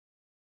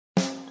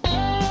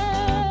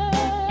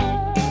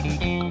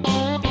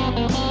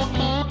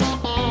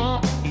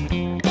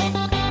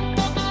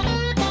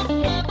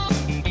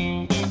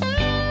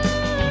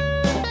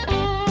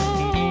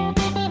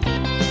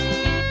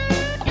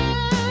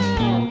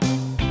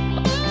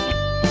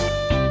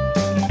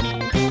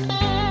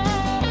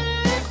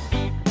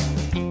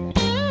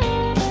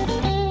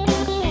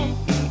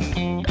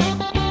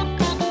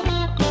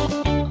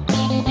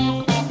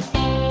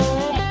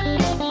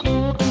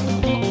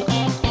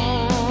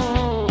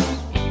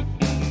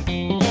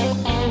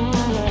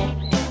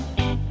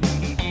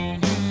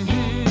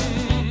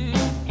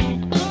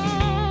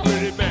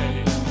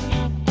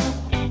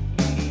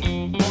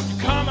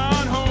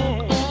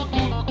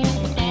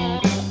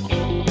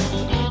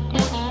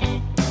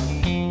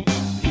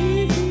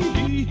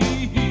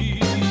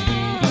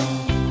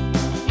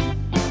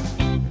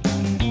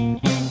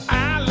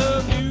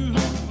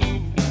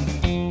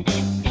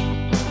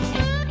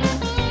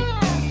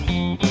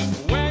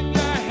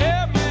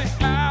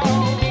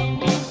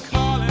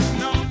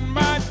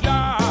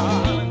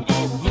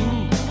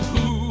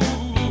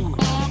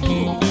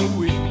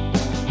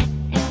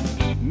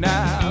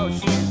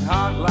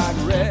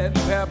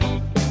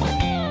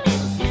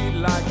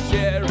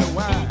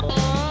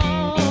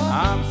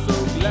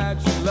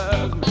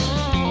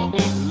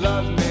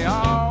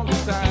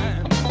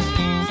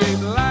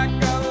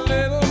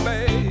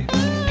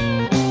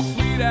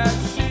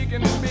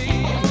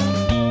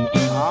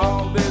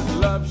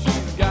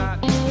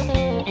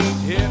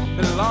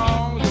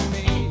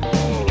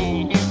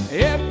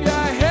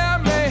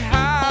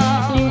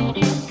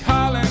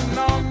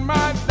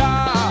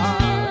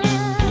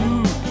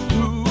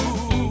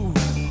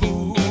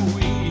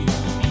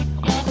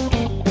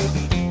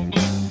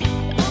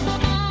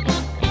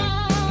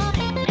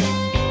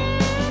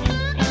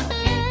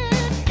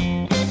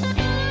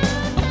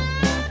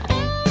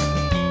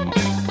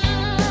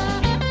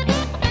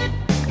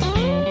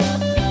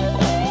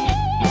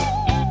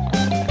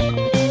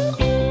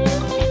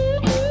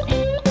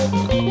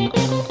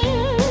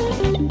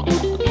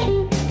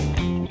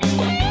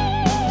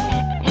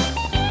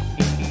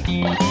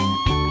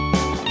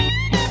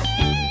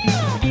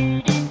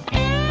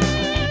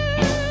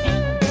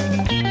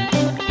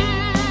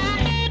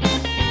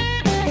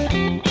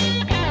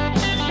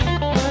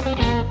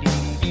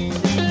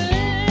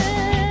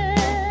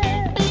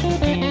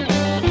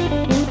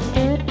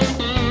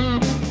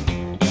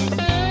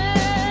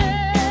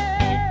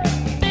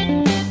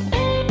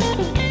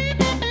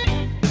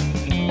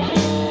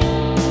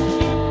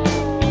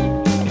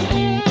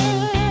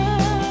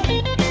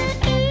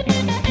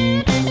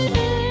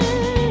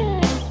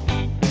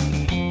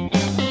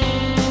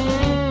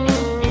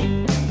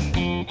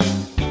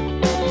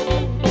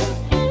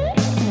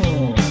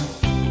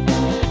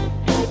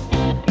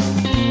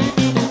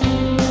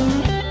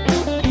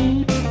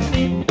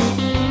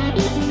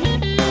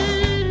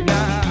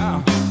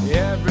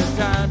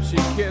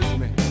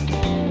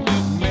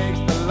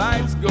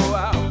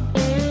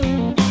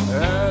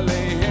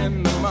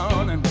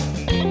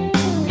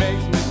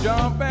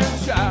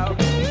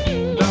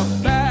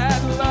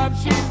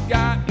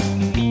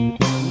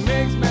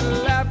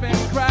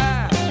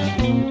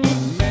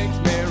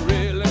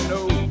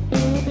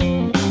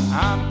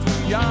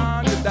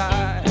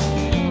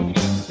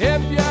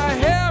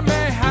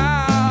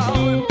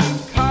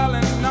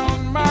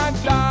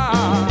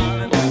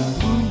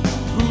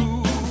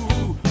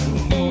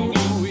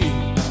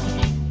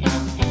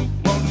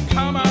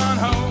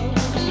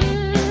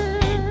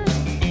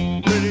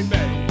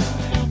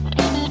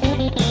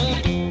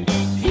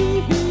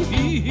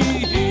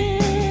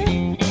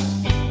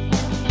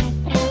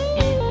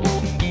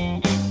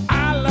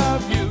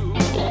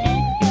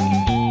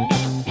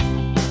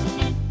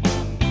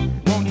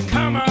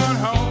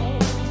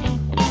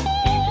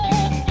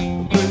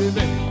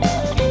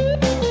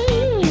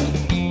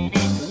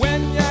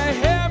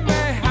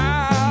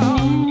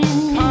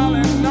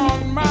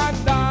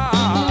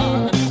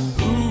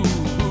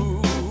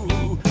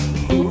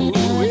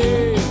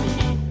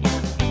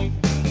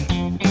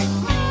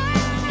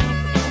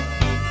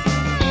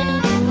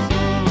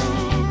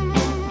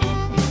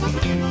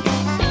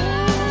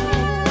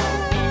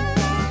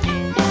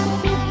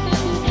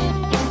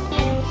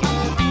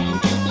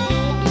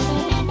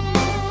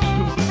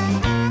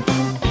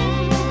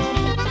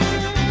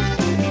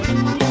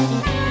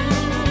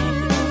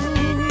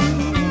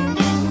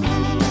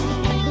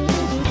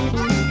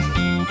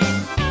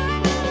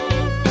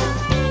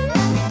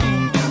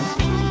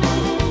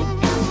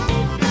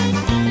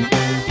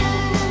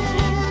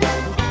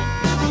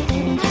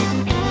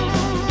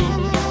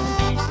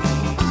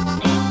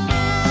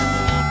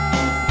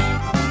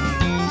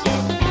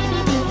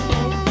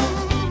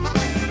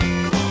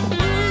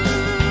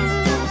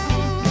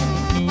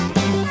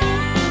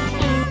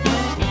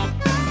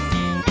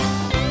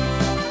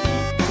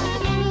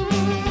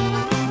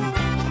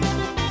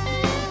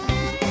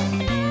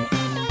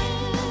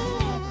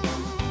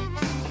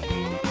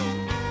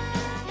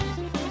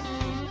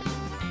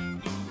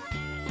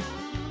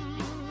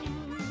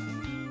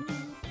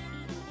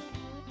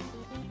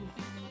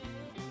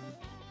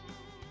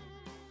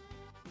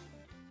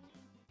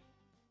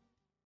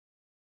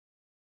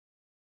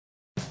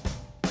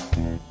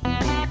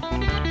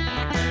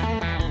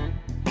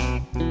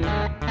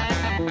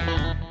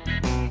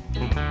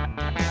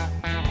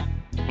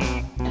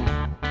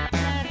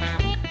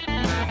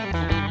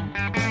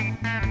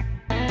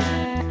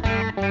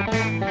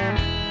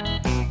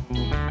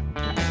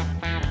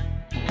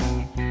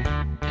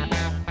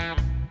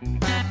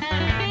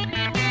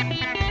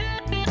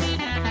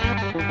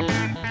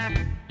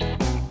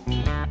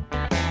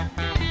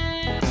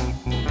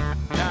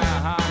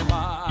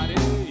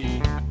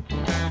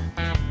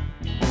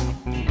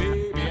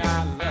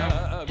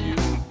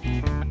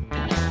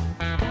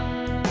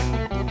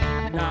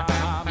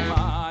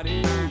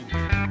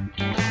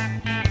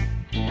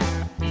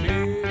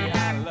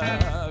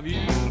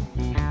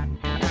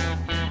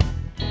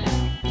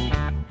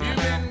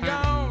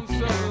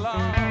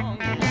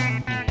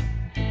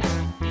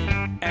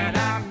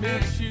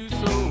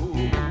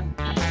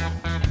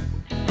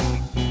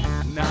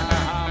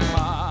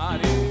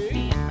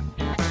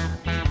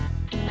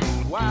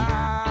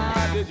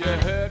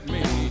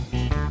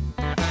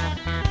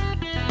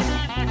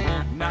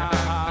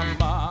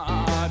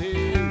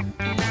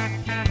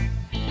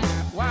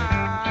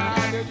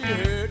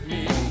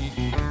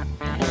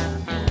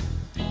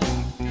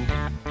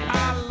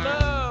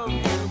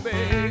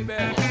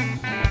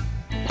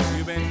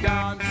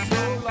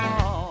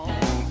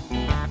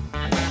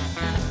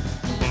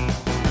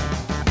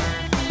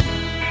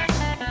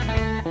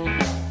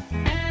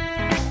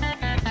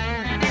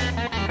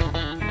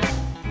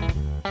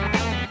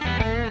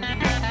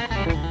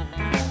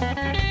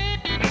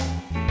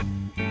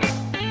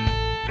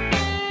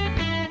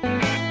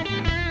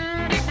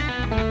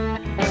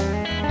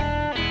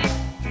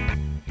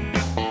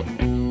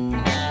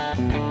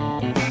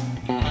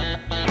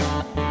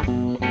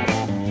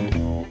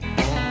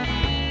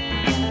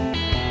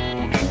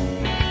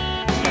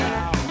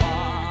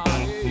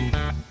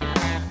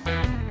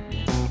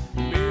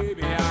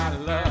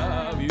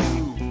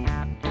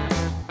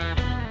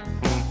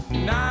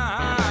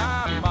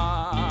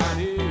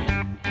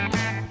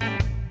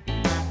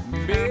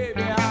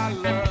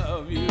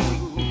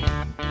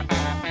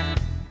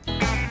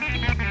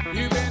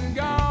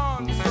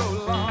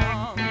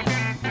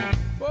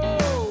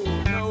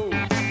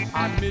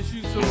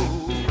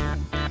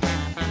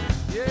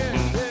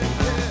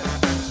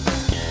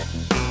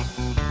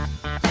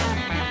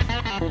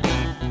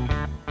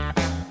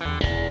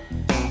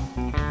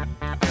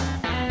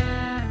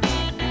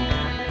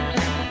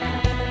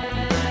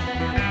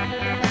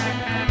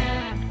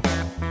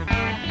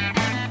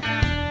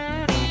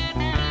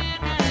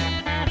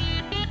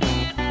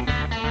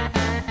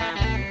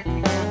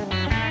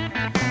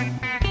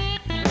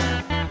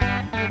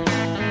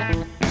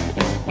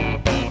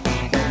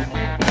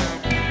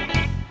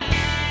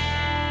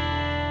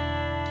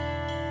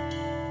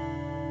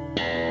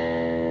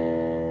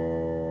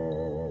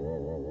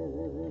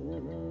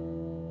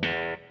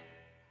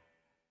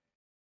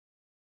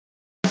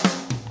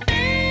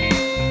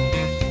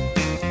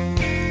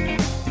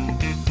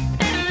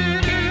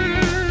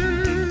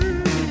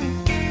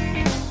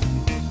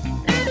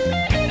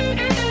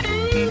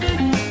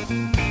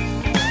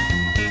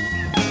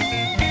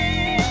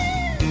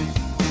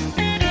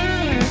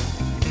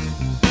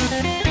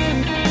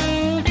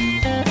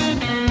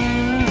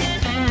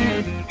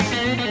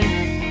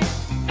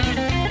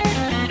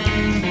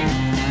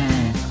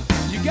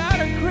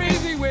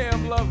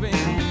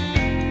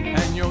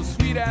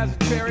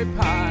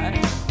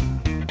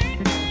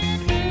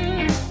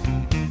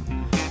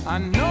I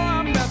know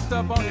I messed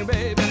up on you,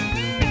 baby.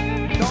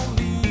 Don't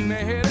leave me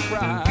here to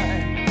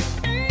cry.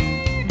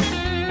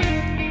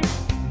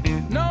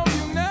 No,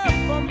 you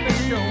never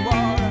miss your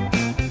water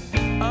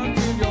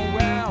until your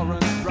well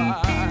runs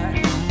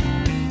dry.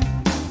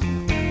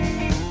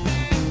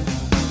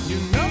 You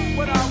know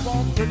what I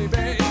want, pretty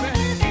baby.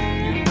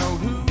 You know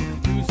who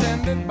to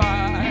send it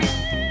by.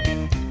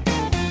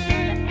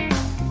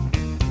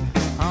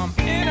 I'm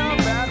in a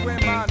bad way,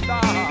 my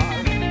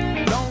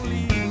darling. Don't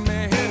leave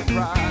me here to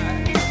cry.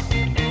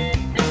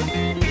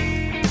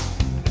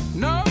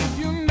 No,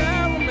 you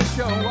never miss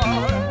your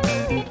water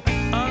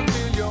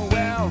until your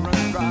well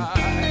runs dry.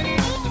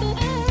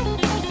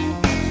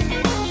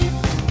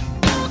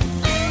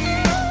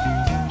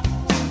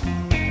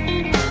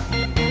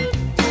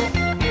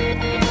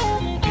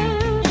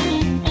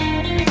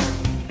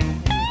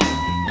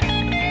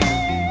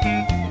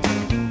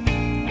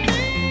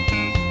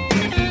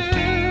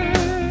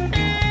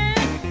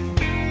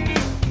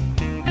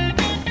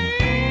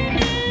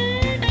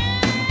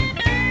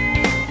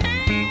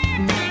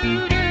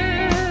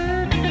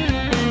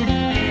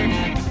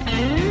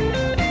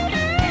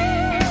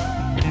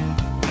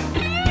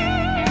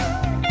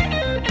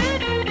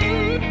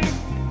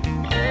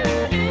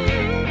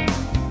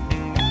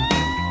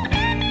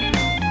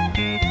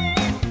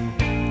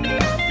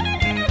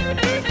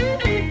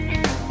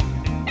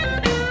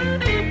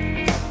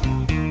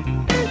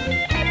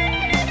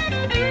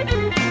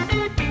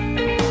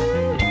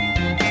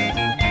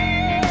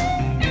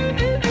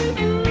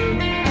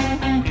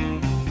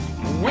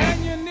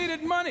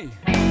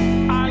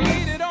 I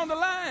laid it on the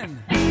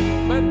line,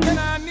 but then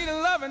I needed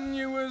loving.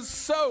 You was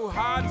so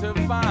hard to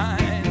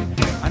find.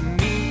 I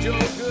need your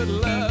good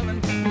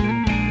loving.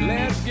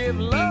 Let's give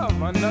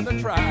love another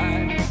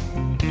try.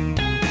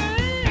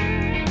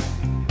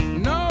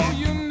 No,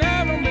 you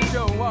never miss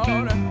your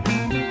water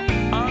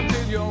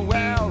until your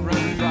well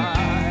runs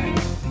dry.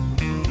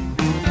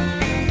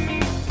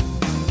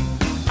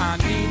 I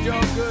need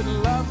your good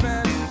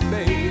loving,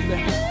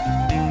 baby.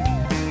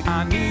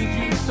 I need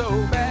you so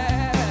bad.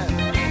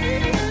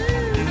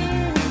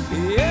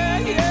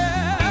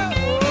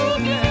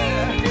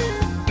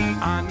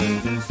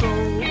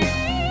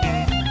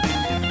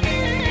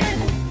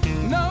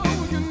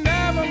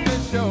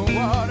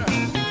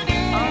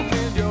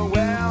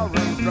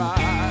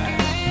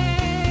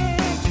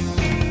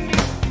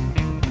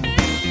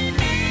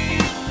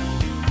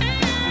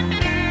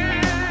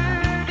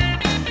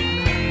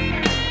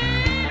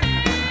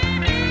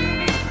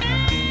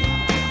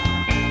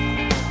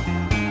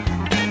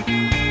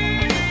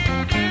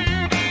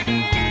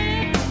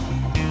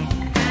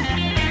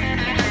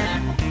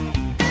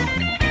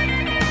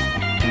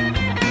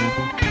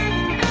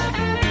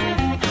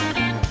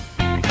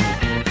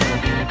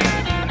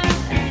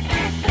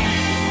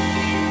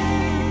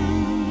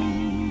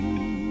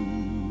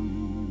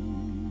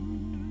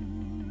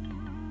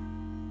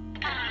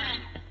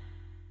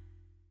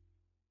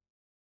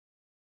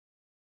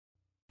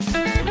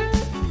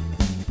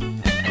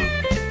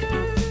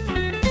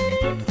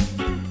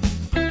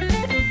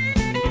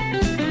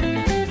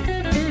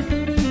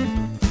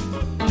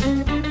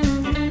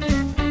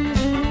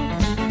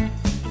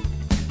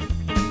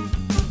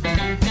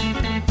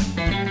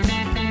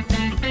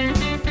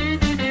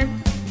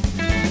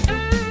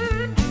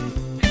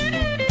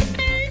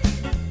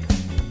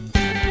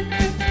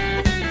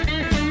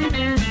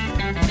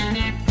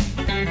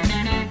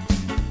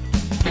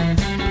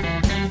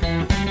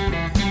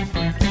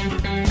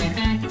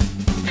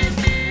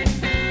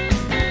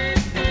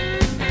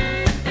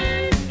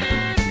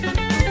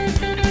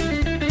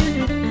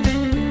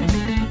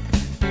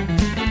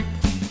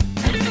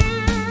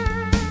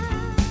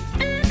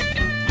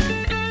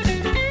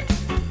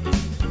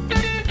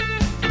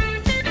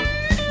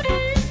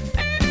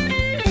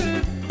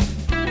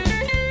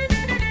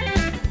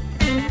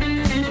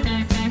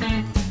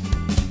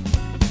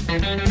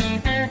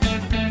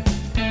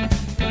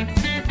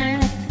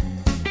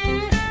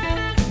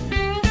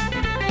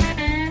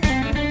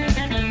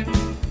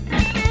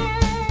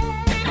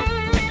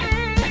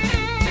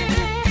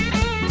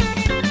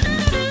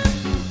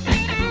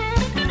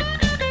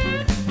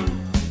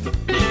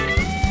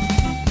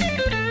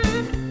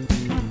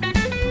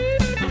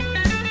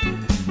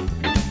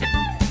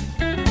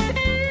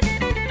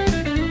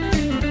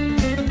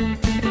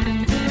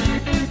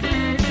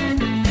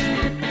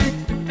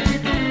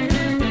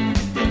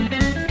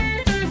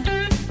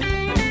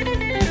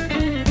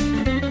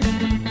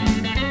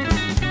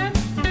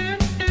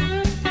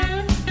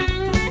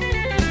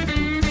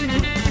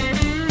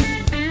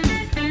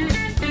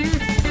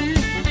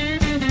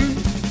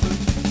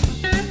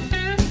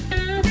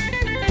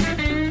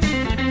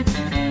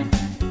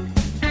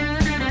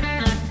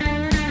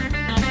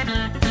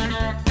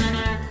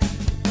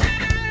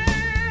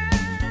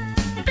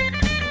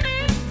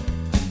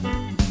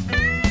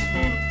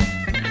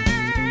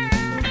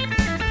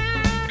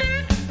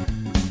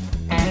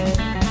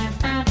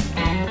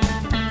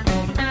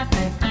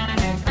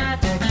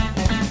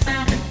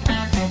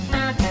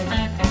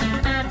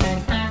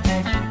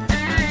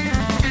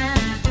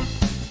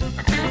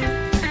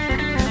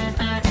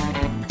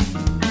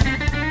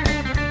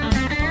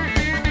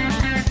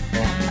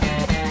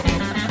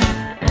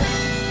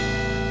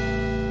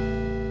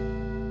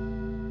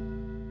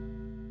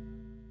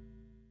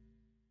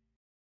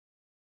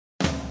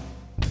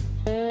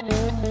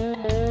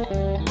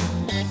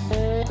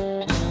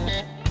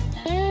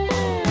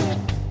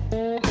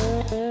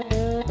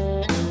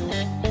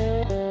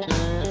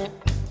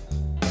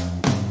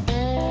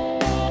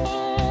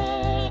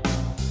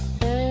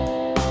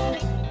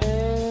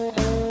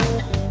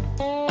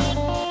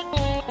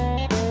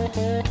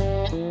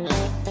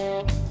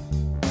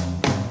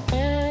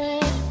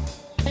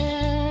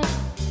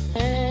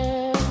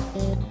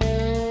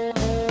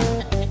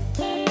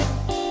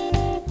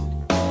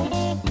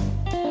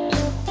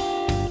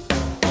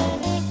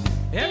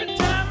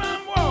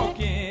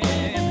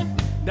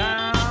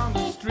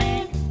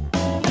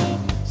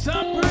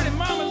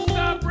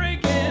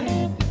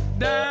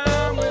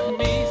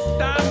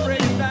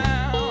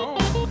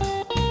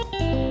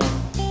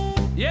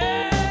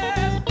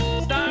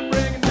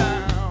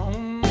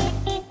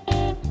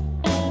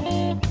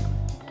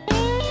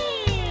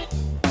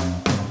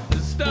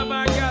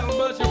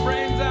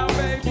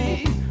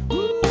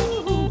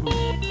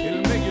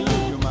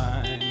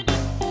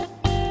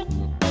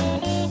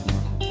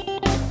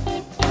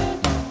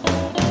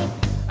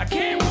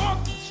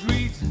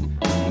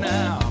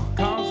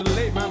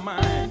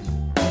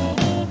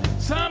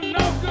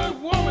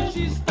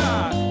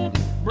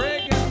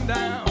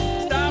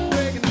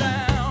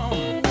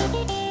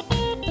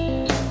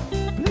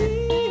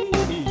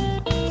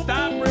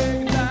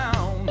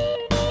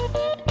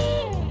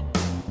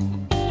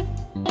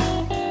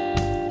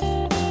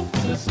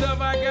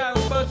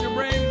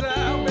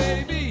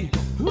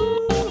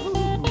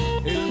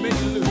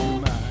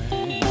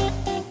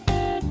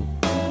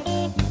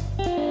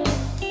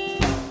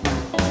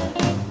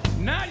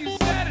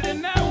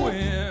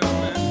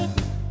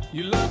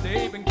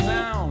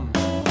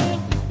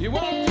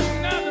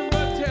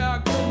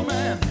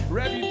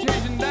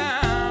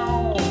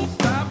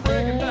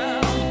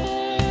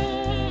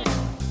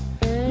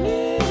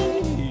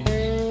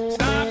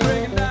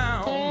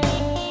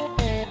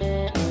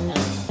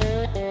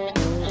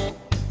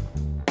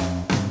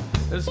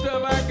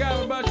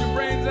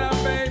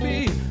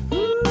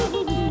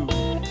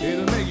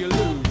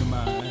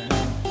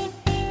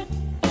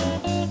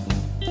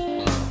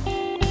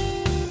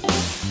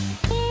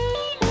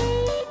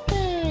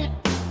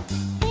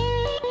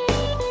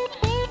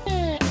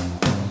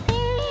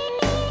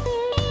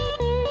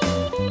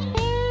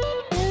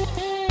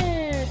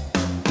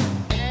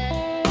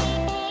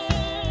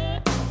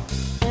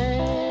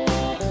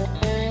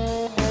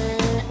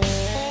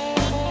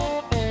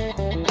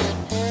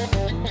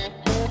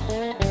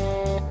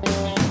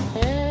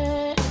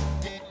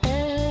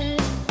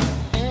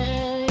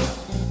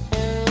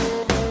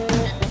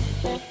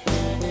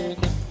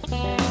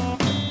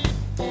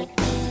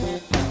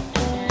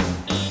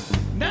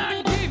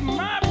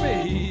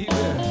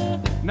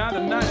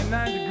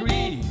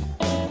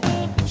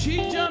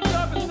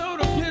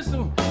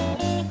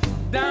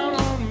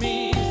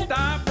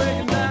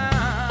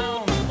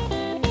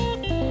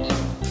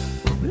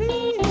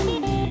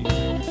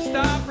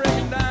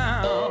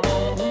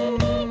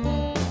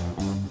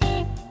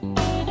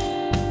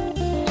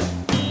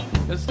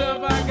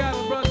 I got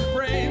to bust your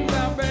brains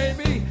out,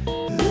 baby.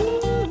 Ooh,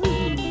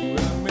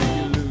 it'll make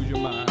you lose your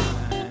mind.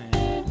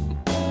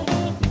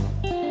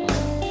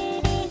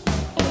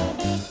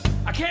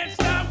 I can't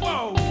stop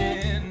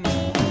walking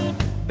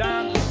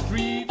down the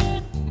street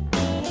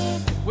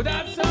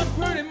without some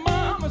pretty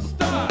mama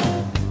start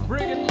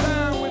breaking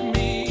down with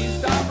me.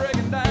 Stop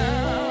breaking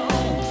down.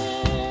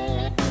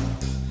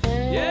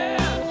 Yeah,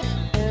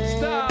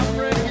 stop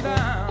breaking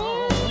down.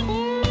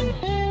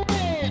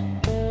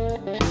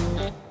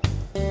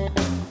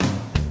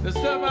 The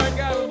stuff I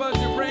got will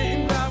bust your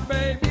brains out,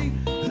 baby.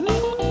 Ooh,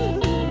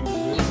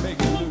 it'll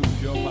make you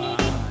lose your mind.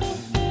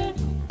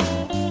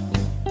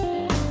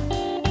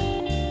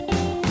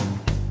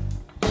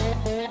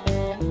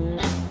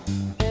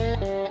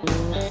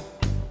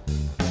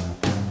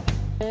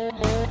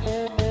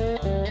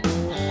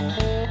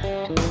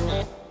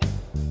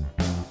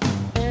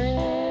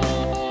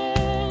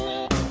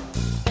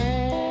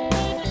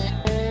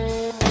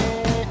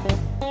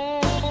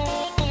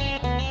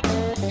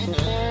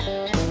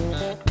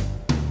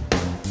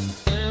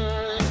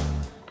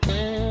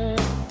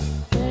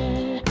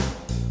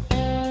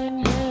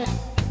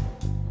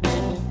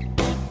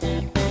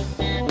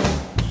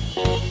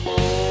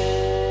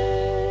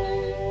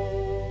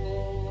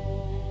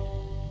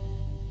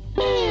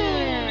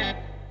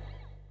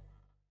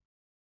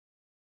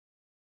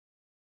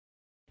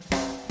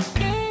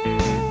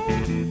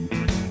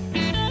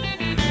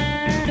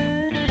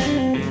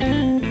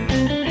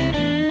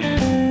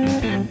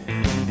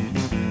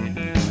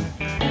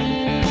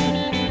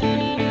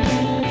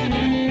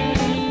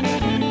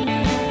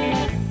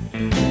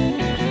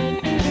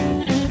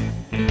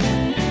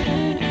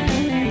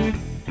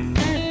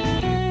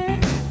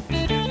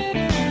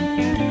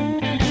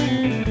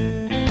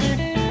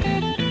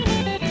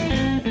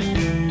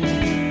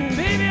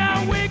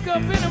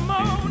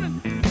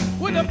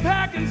 A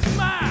pack and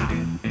smile,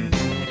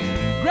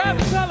 grab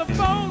the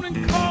telephone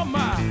and call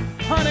my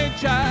honey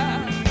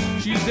child.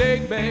 She's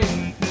big, babe,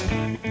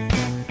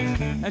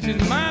 and she's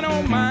mine,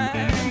 oh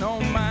mine, oh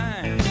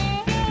mine.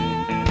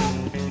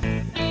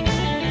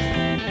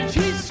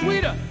 She's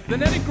sweeter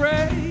than any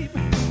grape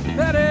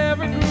that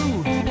ever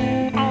grew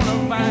on a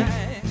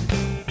vine.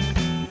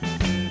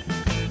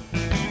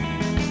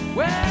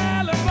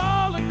 Well, of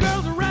all the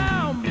girls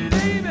around,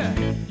 baby,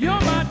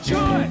 you're my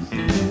choice.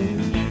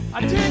 I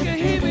take a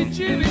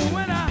heebie-jeebies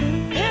when I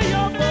hear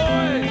your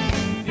voice.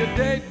 You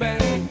dig,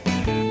 babe,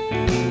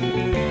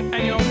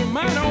 and you're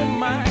mine, oh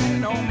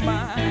mine, oh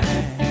mine.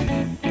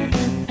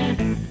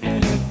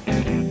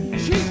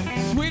 She's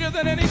sweeter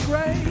than any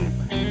grape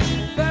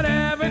that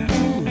ever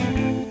grew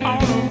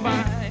on a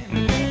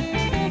vine.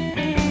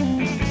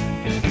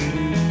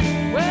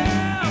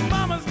 Well,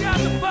 mama's got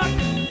the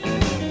bucket,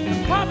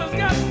 and papa's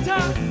got the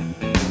top,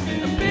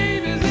 the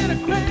baby's in a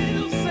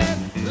cradle, said,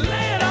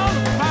 lay it on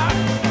the pot.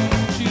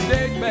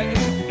 Big babe,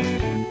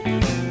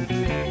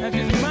 and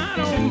she's mine,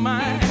 oh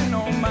mine,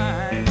 oh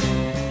mine.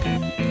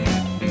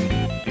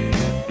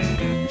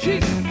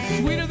 She's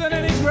sweeter than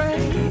any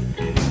grape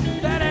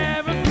that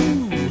ever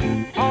grew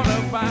on a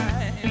vine.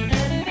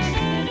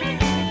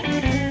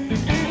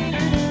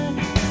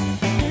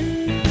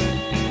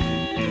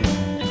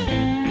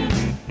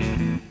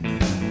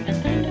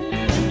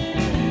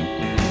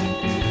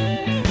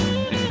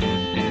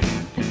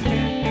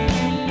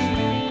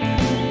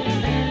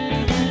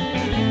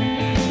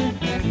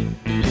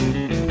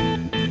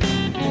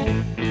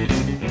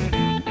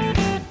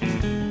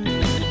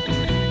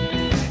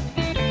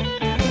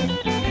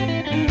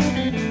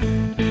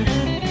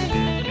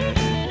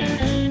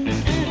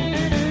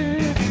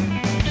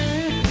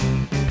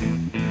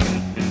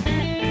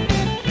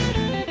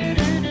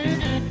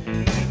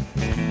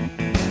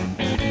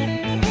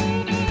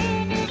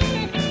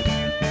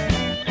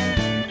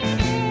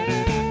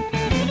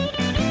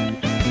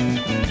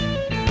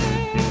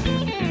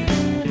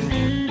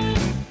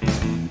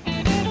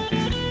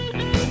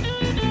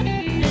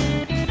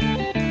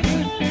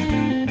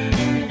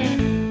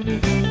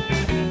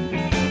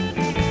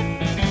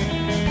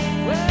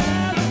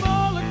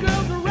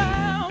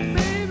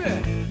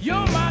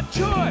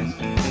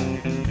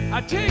 I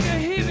take a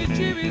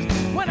heebie-jeebies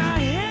when I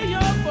hear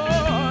your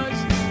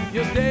voice.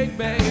 You dig,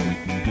 babe,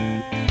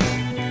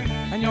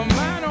 and you're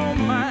mine, oh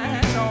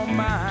mine, oh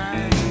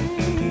mine.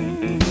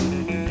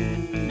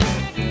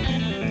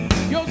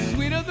 You're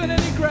sweeter than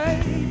any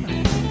grape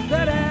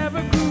that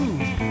ever grew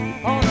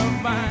on a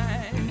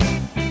vine.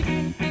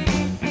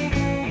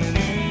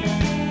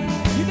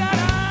 You got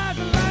eyes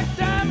like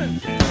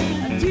diamonds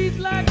and teeth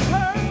like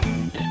pearls.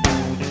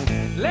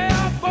 Lay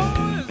off,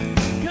 boys,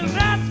 'cause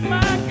that's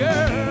my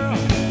girl.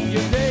 You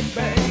dig,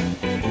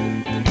 babe,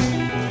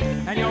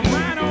 and you're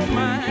mine, oh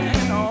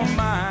mine, oh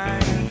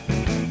mine.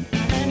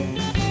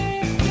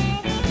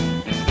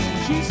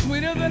 She's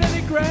sweeter than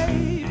any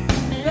grape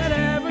that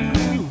ever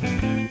grew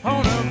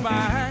on a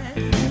vine.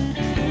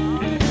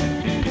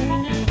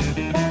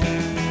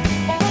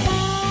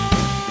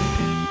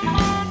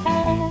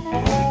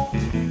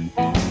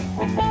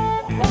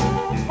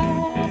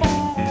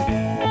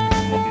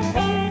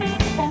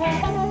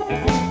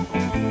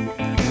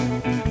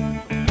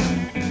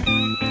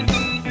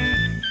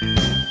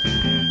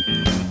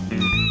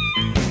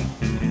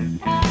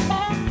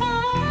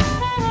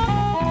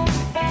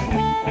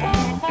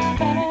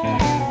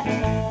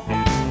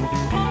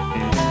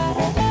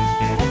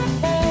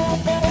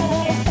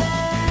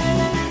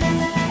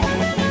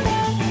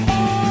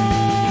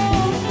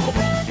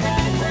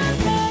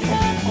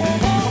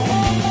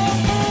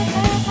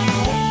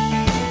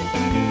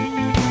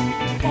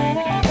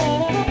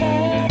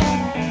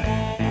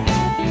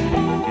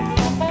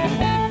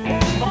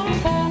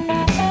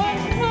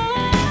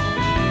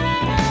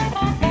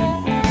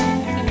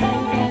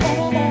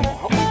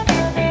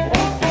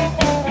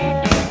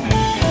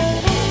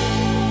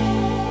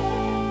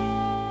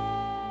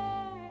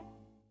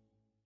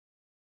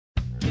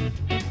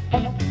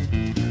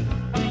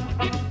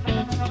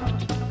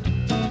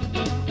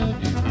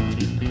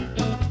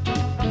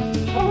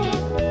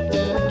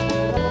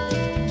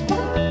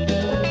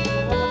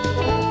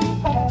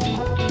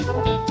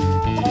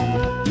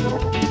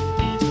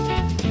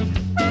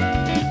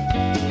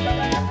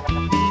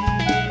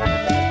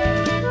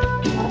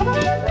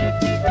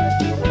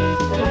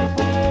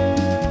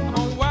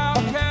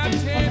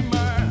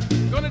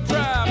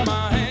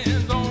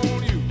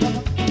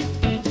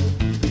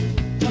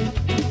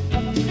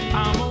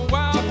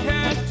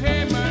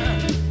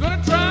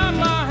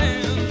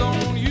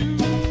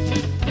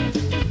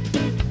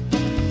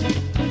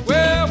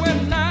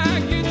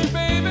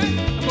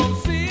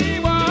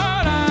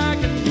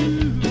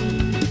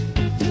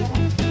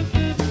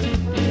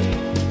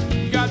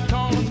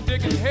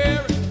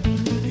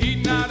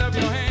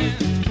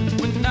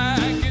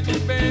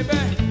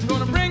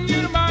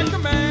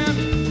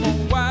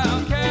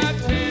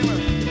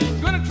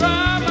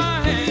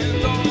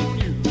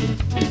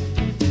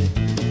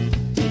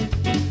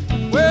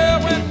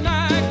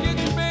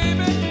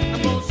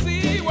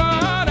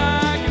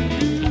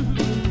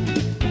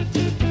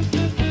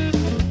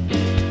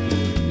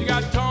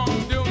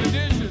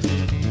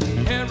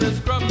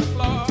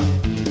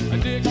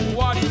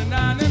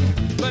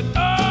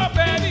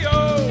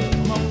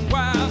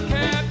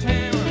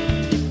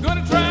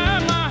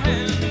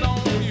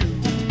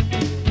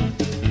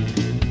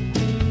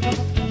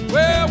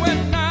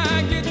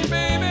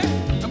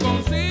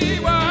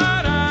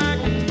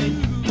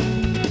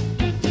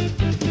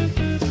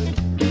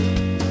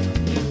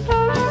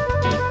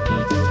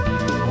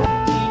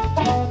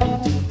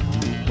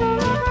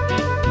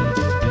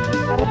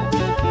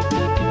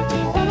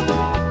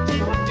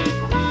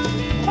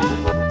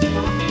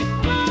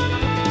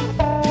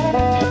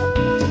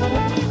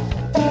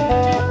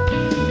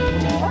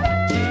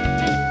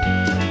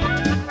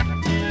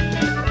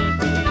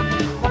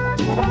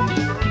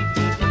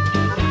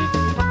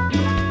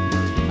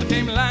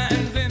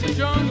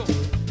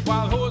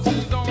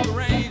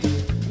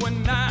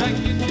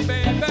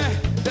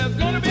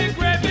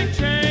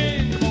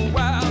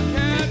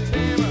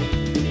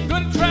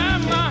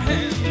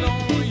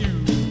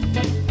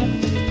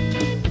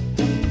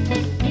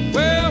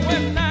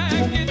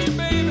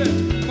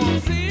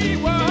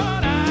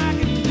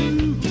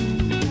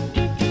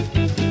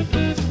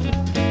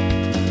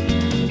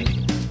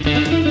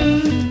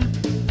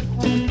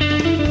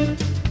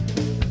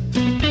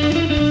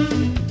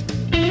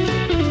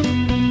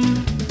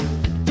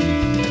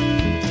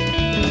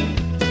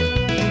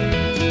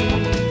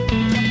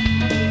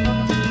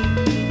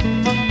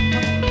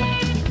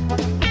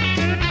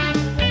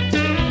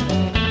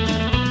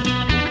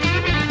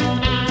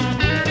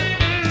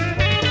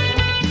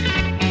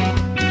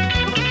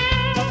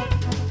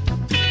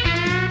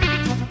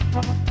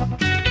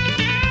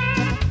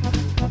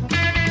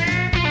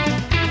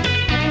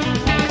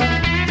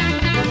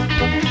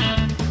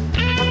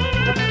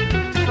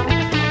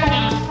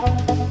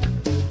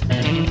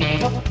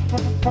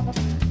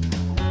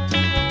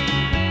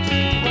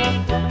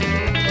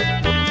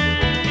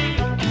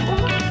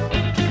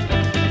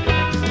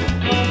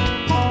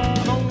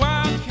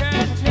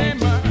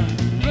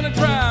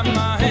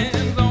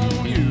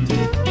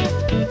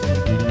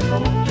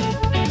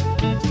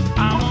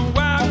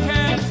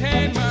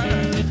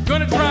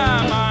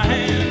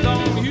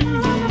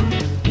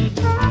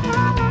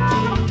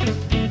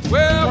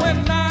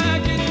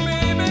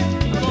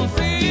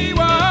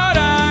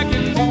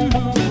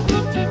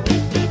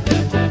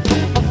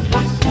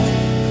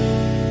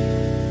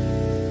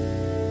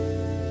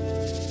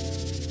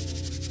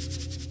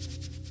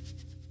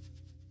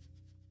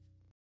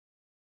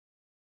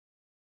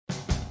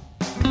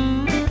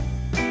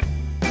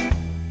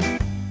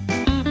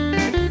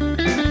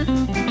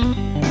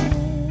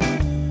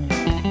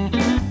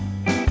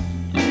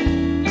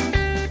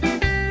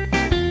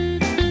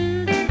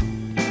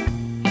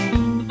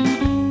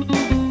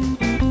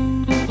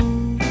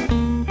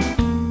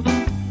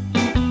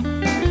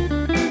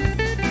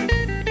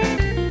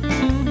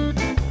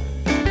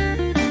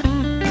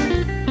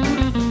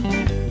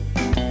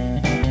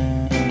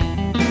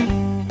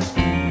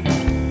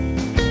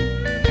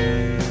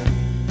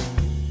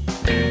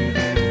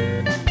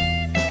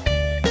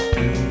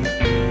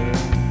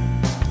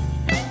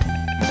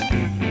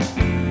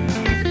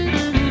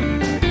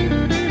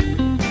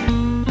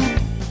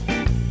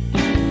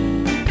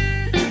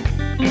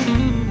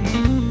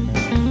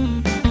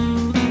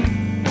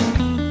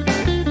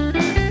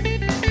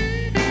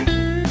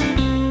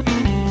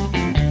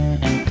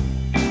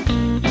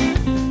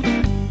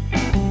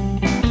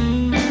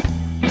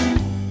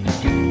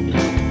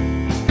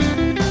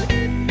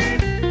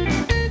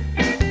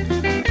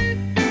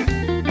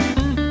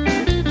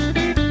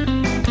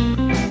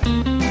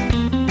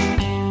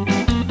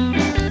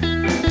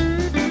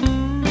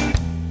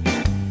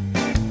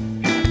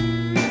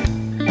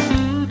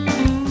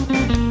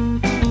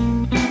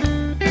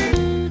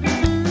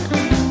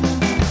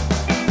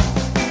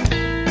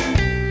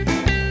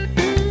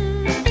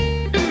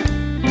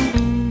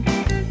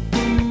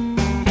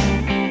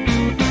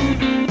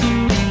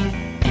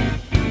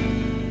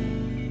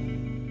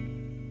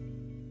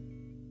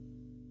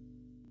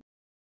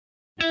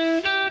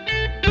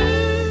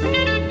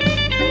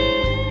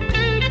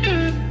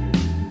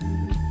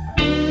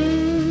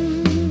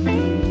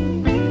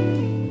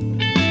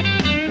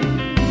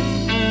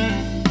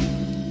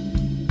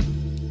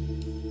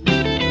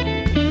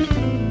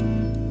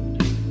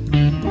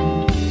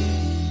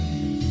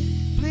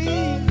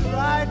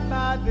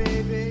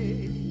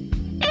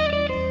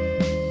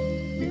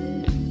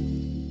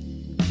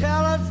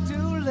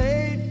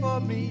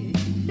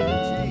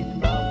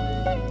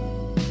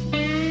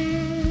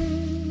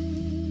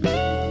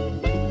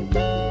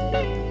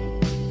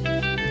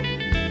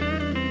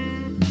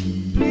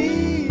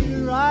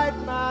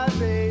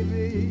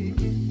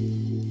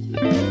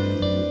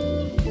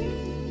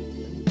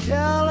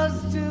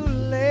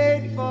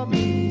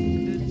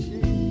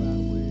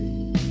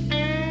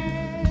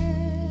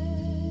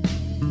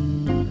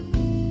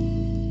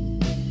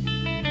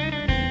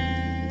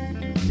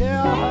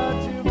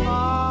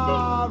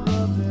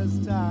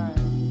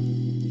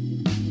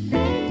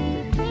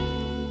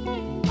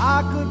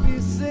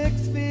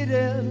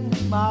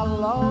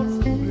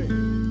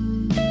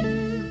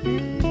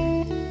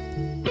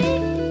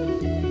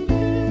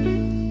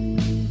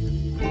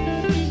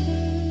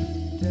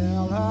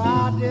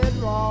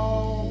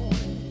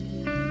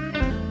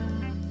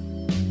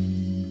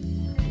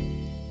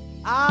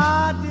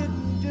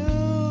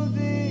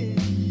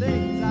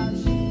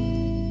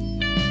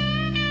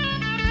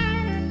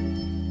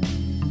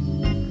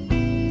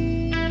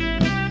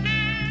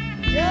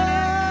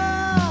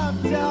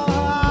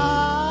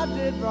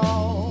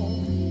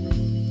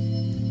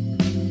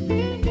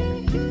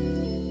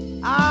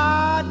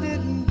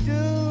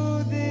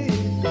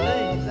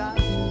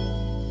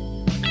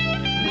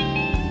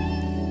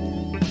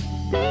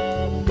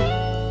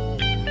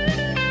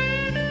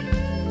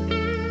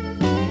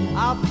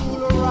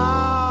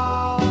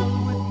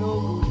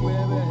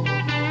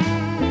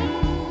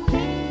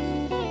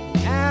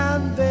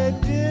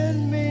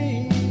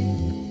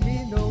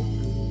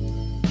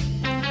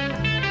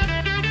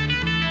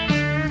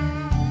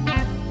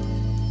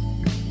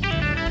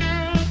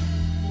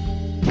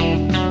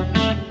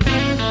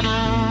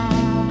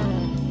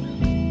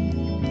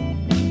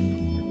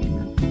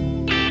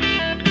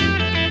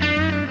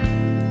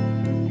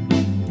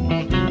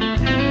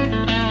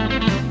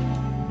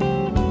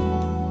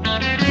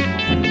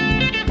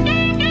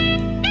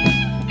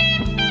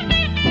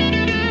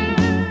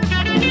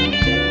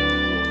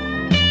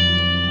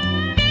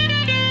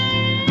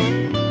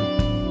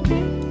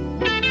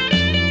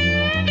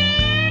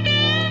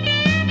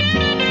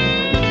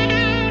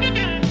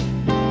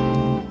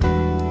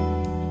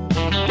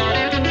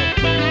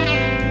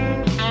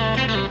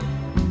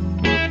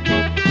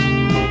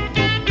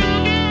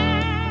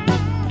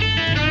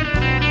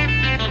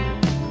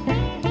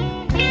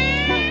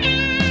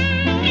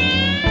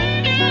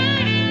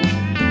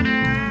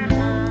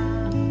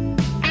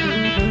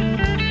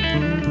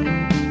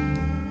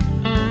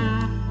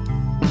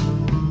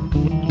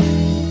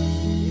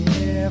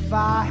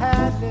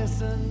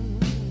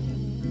 listened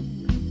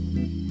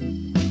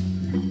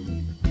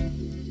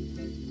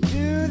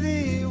to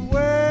the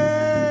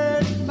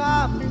words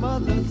my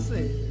mother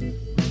said,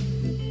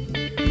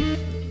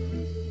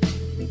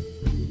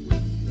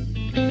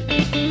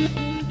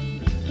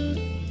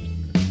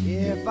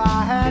 if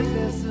I had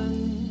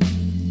listened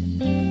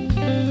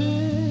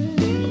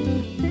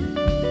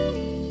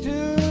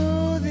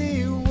to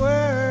the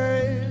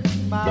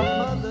words my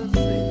mother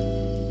said,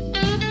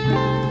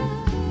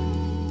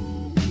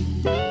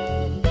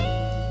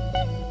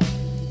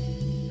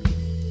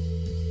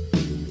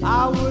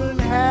 I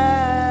wouldn't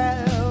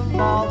have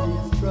all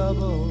these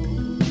troubles.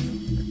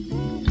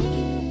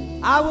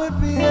 I would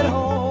be at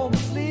home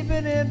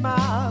sleeping in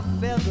my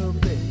feather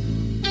bed.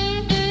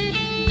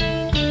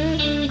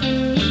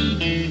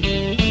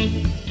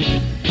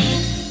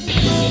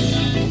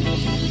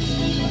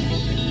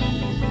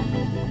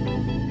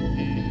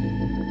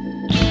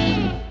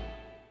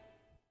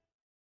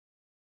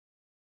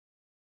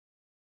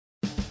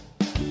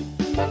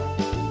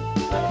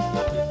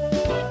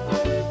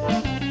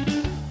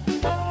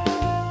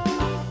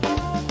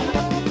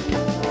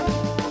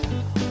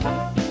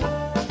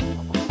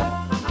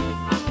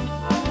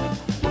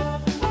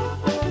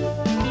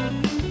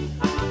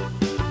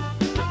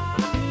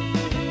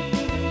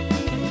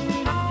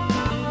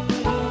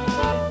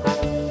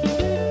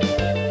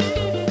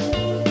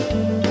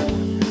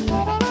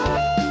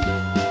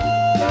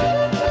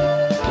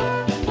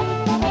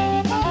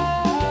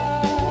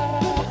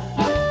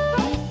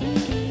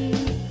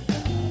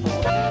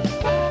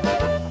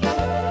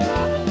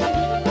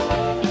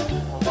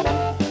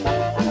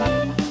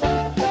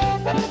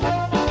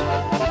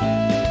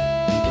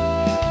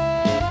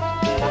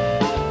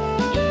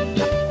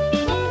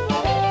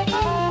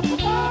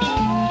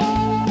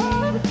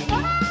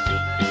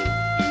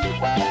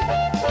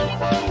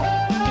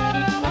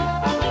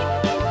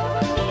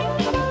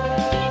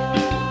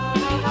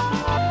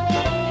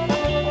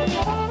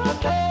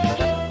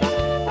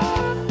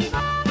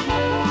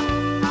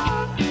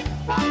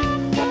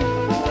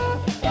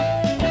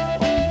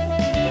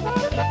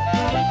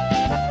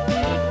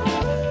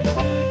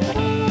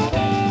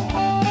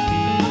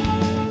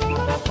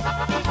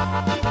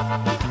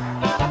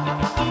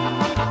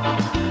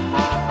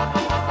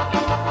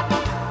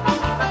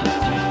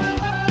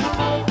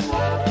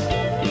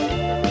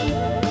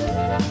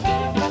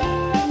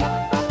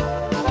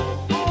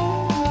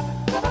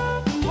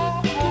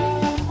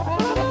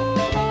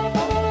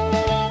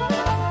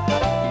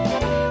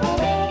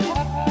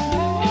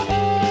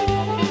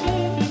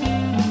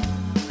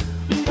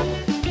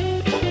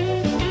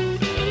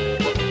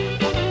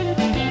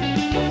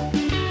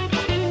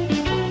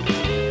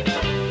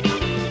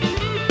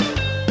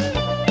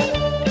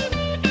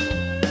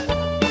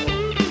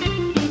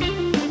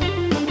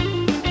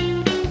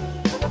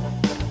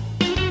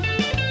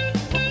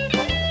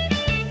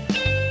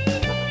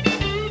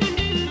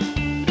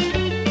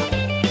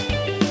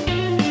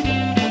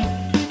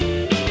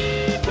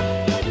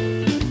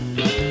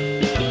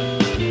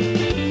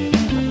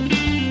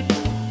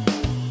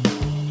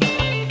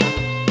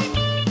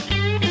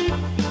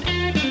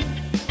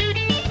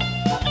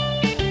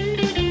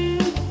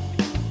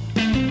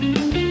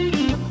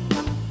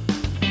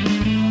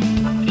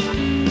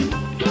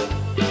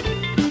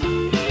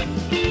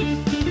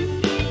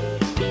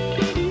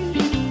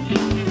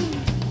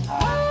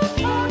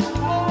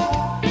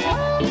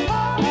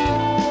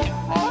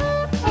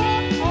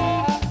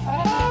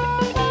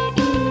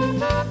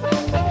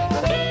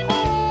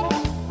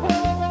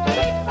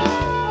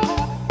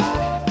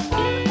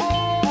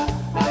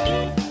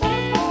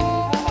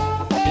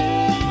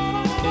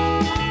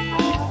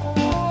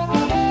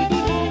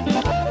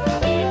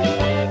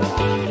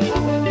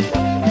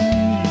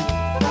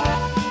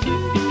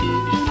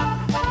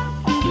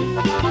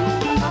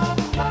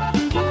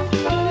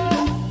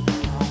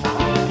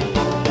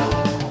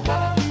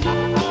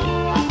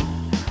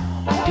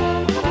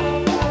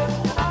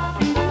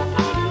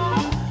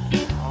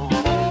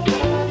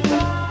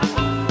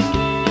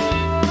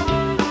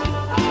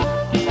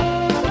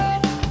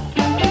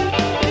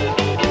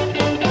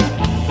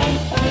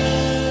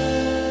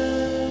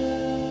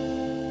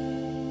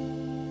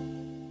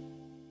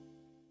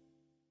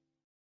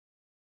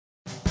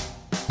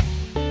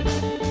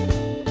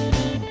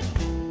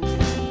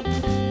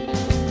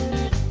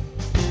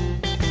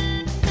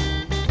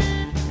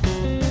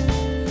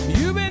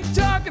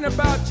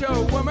 About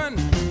your woman,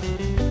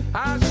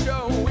 I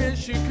sure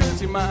wish you could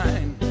see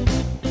mine.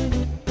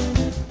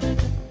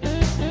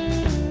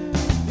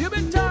 You've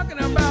been talking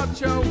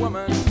about your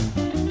woman,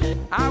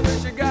 I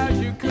wish to God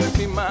you could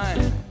see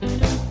mine.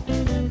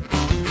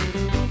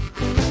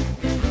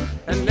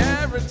 And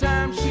every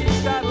time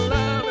she's got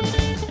love,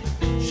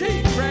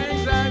 she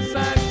brings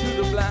eyesight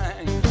to the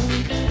blind.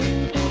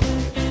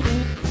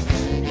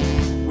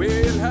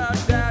 Well, her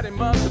daddy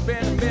must have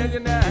been a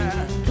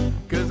millionaire,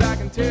 'cause I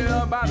can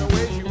tell by the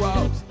way she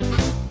walks.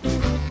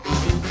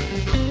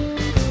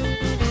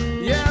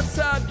 Yes,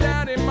 her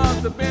daddy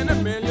must have been a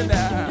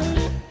millionaire,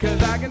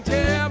 'cause I can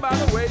tell by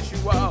the way she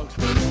walks.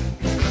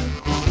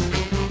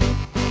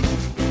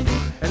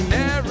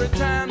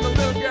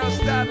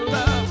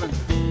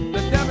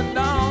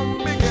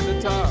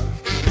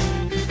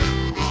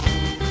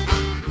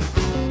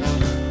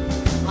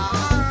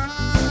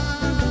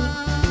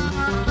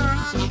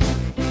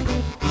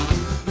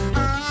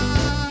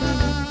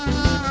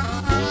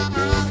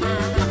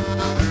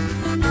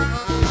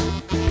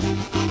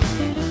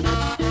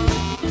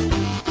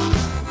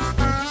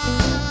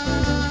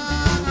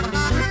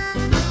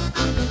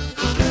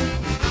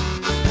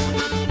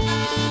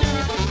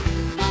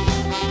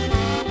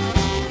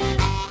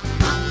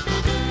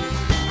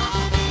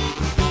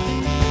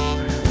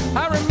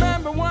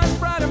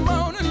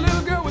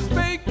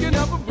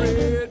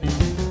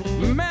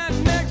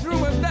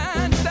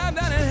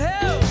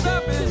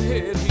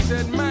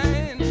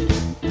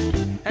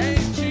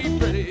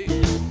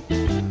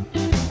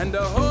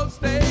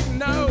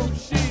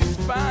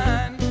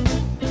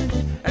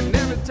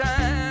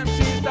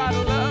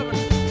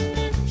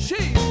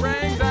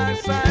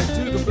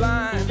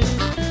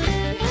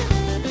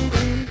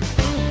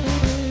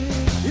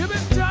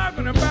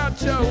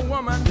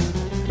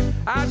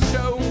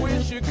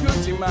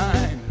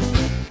 mine.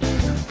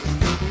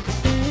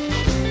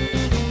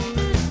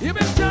 You've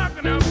been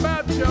talking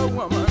about your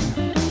woman.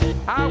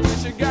 I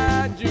wish you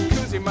got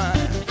jacuzzi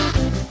mine.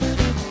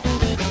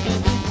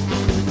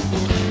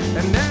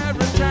 And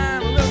every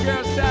time a little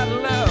girl starts to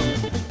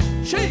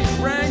love, she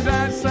brings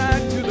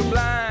outside to the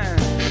blind.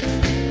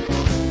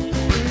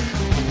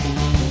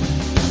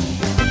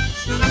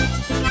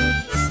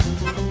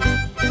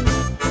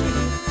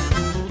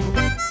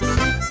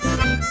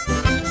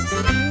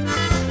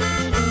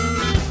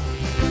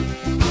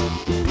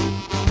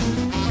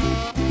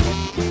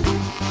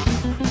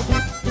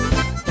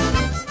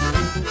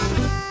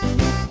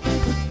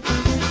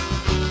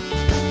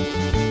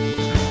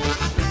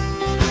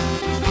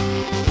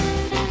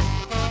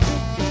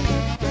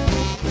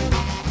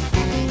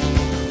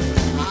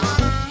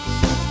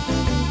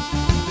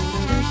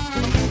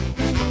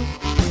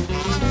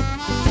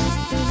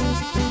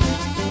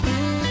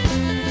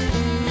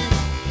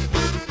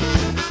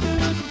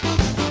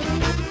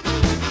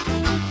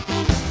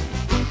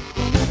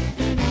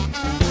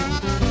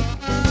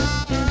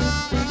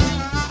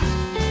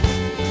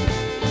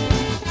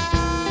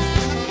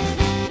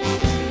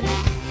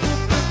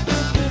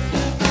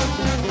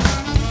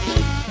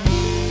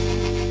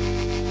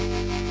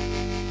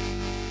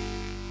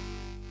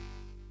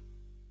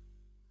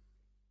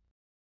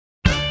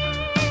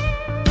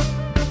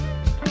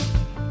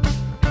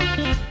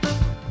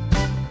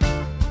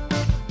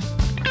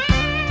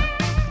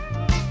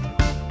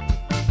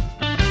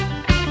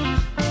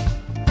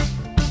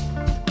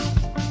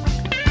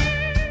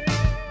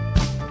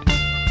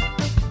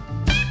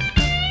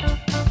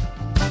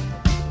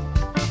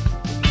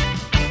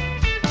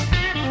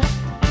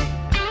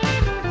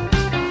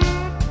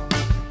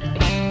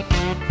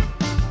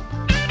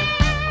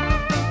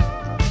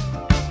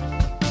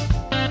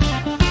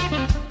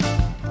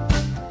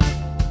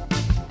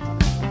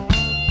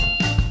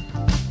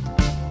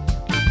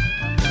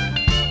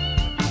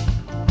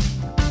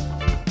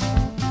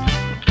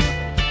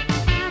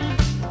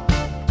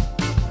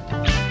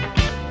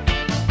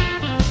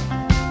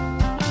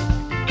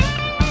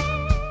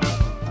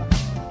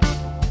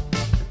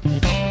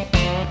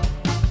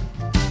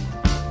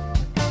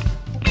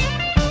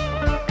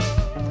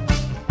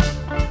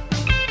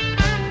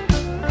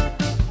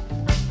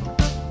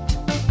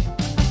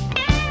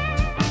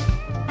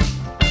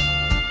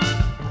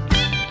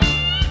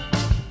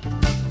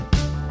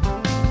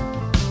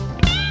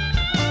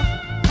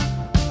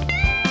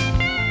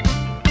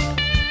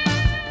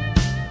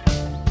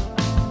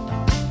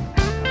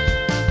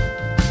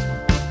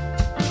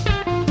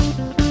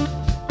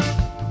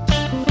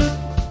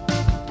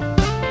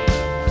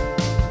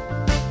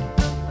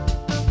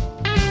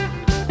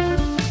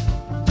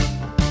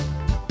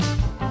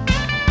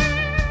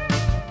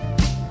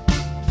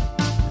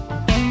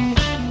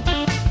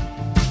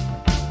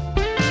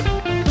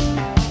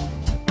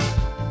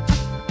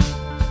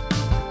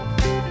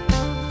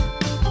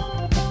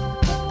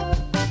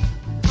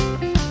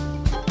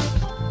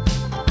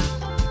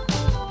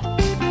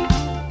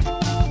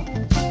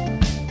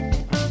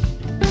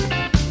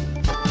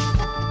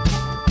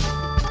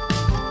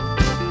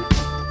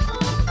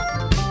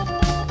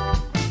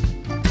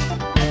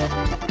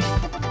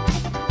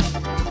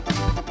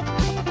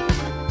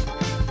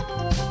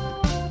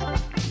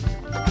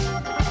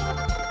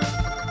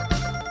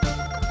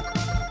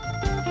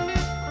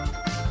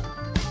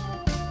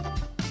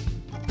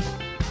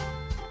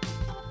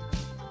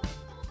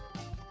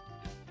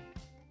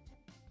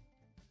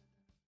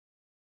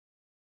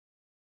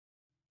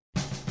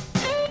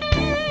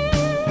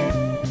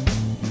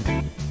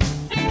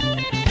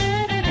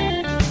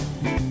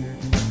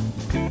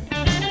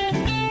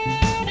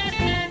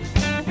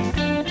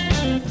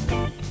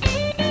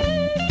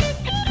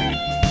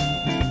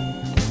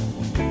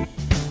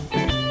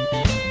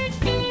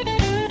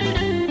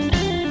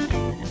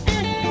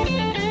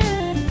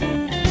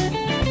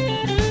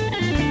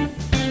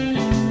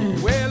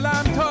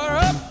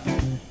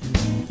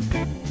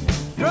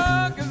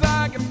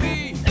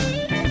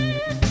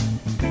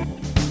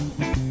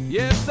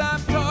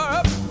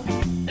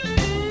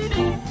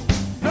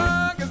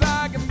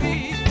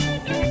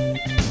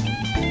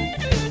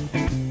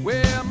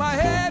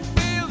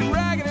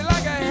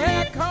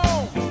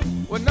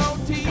 With no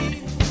teeth.